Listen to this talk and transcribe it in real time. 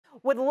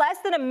With less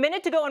than a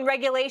minute to go in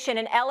regulation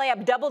and LA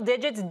up double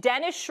digits,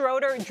 Dennis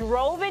Schroder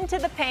drove into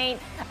the paint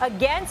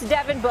against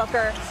Devin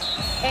Booker.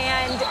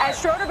 And as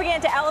Schroder began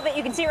to elevate,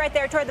 you can see right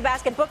there toward the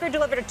basket, Booker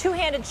delivered a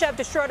two-handed shove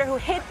to Schroder, who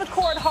hit the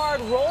court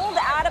hard, rolled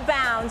out of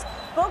bounds.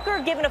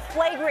 Booker given a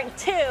flagrant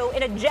 2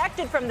 and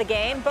ejected from the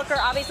game. Booker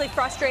obviously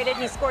frustrated.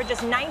 He scored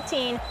just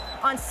 19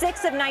 on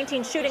 6 of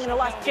 19 shooting in the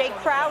loss. Jay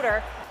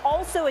Crowder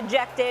also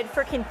ejected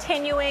for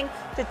continuing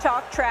to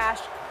talk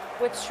trash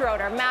with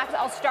Schroder. Max,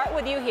 I'll start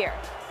with you here.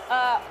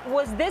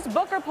 Was this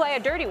Booker play a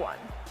dirty one?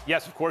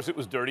 Yes, of course it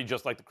was dirty,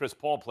 just like the Chris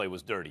Paul play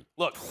was dirty.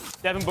 Look,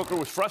 Devin Booker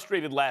was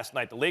frustrated last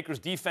night. The Lakers'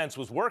 defense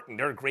was working.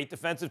 They're a great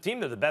defensive team.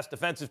 They're the best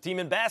defensive team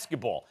in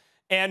basketball.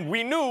 And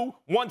we knew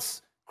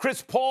once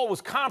Chris Paul was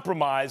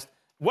compromised,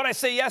 what I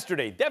say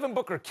yesterday, Devin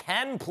Booker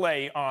can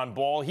play on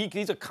ball.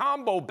 He's a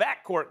combo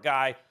backcourt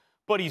guy,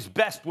 but he's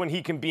best when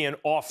he can be an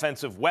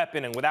offensive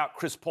weapon. And without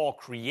Chris Paul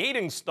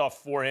creating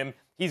stuff for him,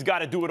 he's got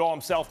to do it all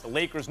himself. The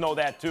Lakers know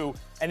that too,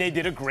 and they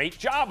did a great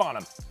job on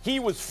him. He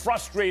was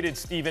frustrated,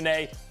 Stephen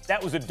A.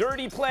 That was a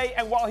dirty play,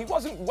 and while he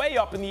wasn't way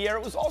up in the air,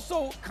 it was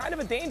also kind of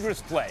a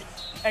dangerous play.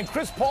 And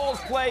Chris Paul's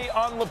play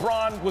on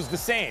LeBron was the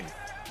same.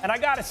 And I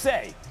got to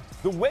say,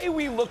 the way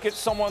we look at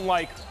someone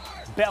like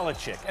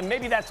Belichick, and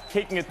maybe that's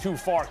taking it too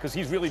far because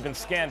he's really been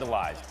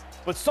scandalized,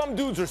 but some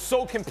dudes are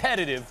so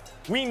competitive,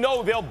 we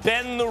know they'll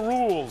bend the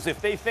rules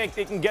if they think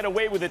they can get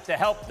away with it to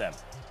help them.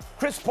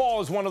 Chris Paul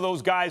is one of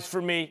those guys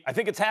for me. I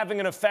think it's having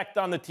an effect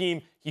on the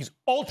team. He's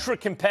ultra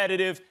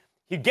competitive.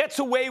 He gets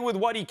away with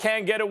what he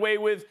can get away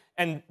with,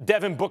 and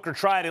Devin Booker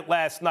tried it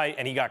last night,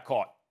 and he got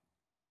caught.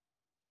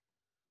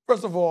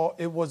 First of all,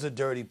 it was a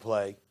dirty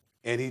play,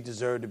 and he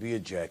deserved to be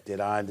ejected.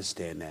 I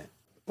understand that.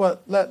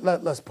 But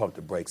let's pump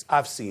the brakes.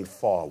 I've seen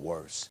far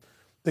worse.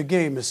 The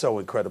game is so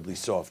incredibly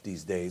soft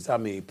these days. I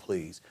mean,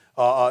 please.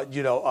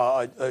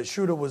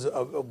 Schroder was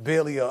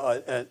barely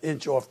an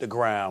inch off the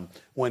ground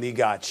when he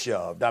got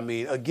shoved. I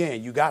mean,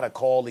 again, you got to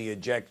call the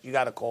eject. You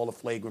got to call a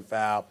flagrant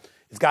foul.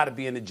 It's got to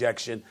be an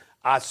ejection.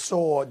 I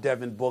saw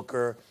Devin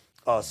Booker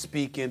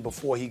speaking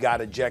before he got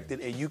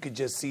ejected, and you could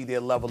just see their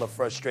level of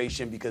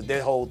frustration because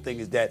their whole thing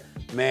is that,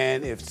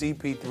 man, if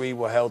CP3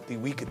 were healthy,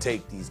 we could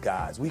take these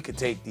guys. We could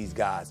take these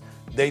guys.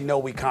 They know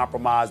we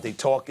compromised. They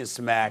talking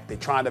smack. They're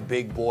trying to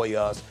big boy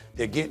us.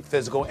 They're getting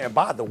physical. And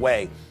by the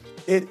way,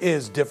 it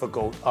is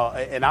difficult,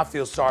 and I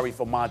feel sorry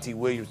for Monty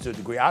Williams to a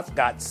degree. I've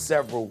got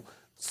several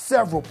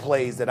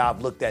plays that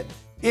I've looked at.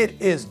 It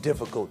is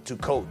difficult to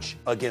coach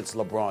against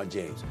LeBron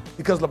James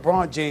because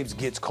LeBron James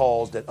gets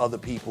calls that other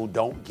people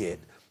don't get.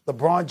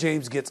 LeBron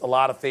James gets a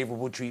lot of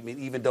favorable treatment,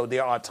 even though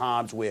there are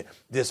times where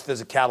there's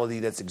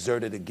physicality that's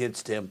exerted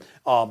against him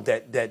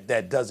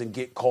that doesn't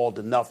get called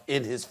enough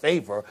in his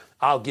favor.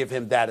 I'll give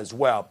him that as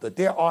well. But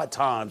there are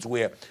times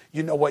where,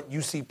 you know what,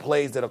 you see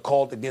plays that are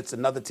called against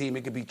another team.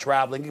 It could be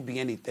traveling. It could be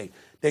anything.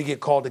 They get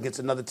called against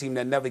another team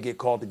that never get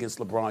called against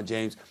LeBron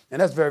James. And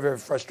that's very, very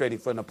frustrating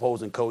for an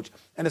opposing coach.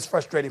 And it's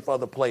frustrating for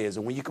other players.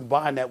 And when you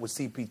combine that with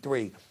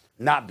CP3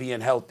 not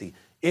being healthy,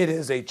 it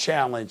is a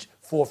challenge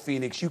for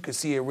Phoenix. You can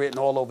see it written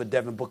all over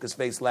Devin Booker's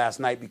face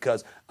last night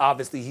because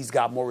obviously he's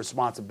got more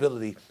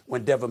responsibility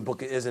when Devin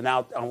Booker isn't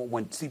out,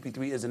 when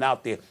CP3 isn't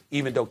out there,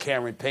 even though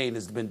Cameron Payne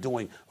has been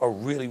doing a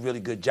really, really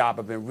good job.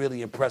 I've been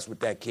really impressed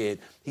with that kid.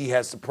 He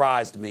has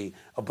surprised me.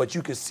 But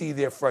you can see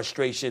their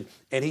frustration,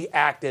 and he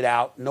acted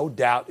out. No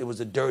doubt it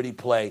was a dirty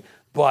play.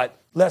 But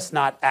let's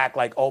not act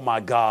like, oh, my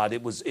God,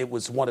 it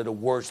was one of the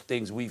worst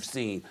things we've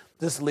seen.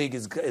 This league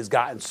has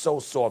gotten so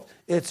soft.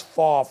 It's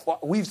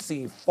we've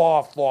seen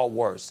far, far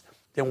worse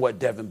than what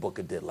Devin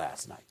Booker did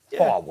last night. Yeah.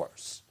 Far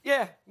worse.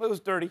 Yeah, it was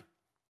dirty.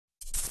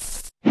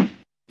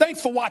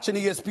 Thanks for watching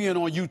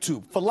ESPN on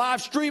YouTube. For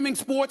live streaming,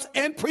 sports,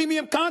 and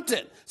premium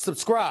content,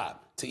 subscribe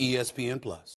to ESPN+.